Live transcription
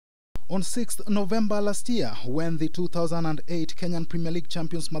On 6th November last year, when the 2008 Kenyan Premier League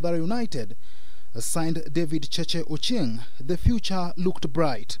champions Mathare United signed David Cheche Ochieng, the future looked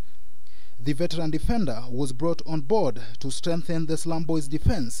bright. The veteran defender was brought on board to strengthen the Slum Boys'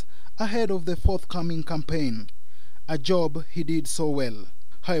 defense ahead of the forthcoming campaign, a job he did so well.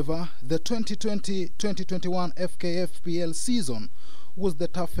 However, the 2020-2021 FKFPL season was the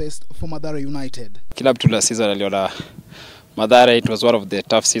toughest for Mathare United. Kila mtu la season aliona Mathare, it was one of the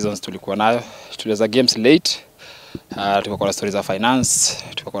tough seasons tulikuwa nayo. Tulianza games late, tulikuwa na stories za finance,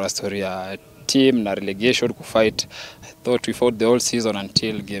 tulikuwa na story ya team na relegation kufight. I thought we fought the whole season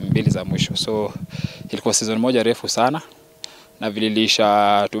until game mbili za mwisho. So ilikuwa season moja refu sana. Na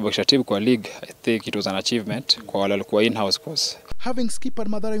vililisha tubakisha team kwa league. I think it was an achievement kwa wale walikuwa in-house course. Having skippered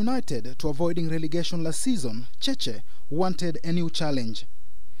Mathare United to avoiding relegation last season, Cheche wanted a new challenge.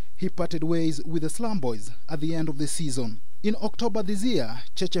 He parted ways with the Slum Boys at the end of the season. In October this year,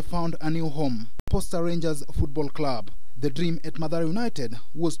 Cheche found a new home, Posta Rangers Football Club. The dream at Mathare United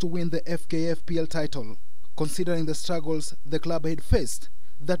was to win the FKFPL title. Considering the struggles the club had faced,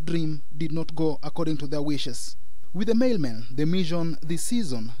 that dream did not go according to their wishes. With the Mailmen, the mission this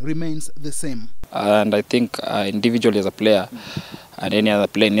season remains the same. And I think individually as a player and any other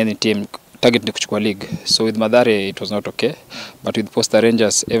player in any team, target ni kuchukua league. So with Mathare it was not okay, but with Posta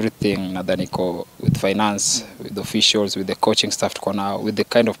Rangers everything nadhani iko with finance, with the officials, with the coaching staff tuko now, with the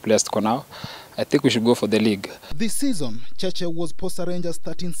kind of players tuko now, I think we should go for the league. This season, Cheche was Posta Rangers'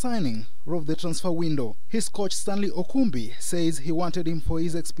 13th signing of the transfer window. His coach Stanley Okumbi says he wanted him for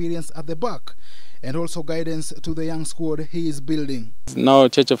his experience at the back and also guidance to the young squad he is building. Now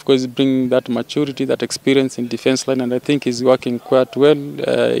Cheche, of course, is bringing that maturity, that experience in defense line, and I think he's working quite well.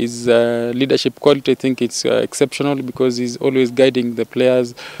 His leadership quality, I think it's exceptional because he's always guiding the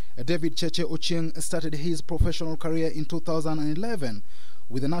players. David Cheche Ochieng started his professional career in 2011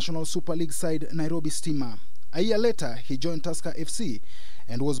 with the National Super League side Nairobi Steamer. A year later, he joined Tusker FC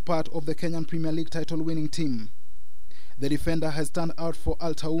and was part of the Kenyan Premier League title-winning team. The defender has turned out for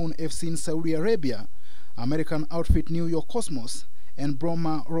Al Taoun FC in Saudi Arabia, American outfit New York Cosmos, and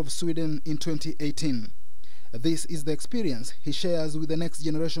Bromma of Sweden in 2018. This is the experience he shares with the next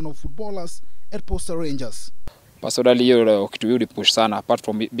generation of footballers at Posta Rangers. Personally, hiyo kitu push sana, apart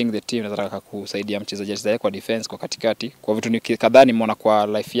from being the team, nataka kusaidia mchezaji kwa defense kwa katikati. Kwa vitu kadhaa nimeona kwa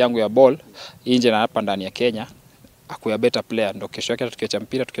life yangu ya ball nje na hapa ndani ya Kenya, akuya better player, ndo kesho yake tukiacha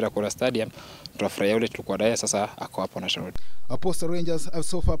mpira tukienda kwa stadium tutafurahia yule tulikuwa naye, sasa ako hapo national. Posta Rangers have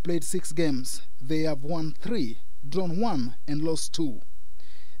so far played 6 games. They have won 3, drawn 1 and lost 2.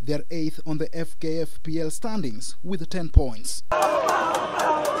 They are 8th on the FKFPL standings with 10 points.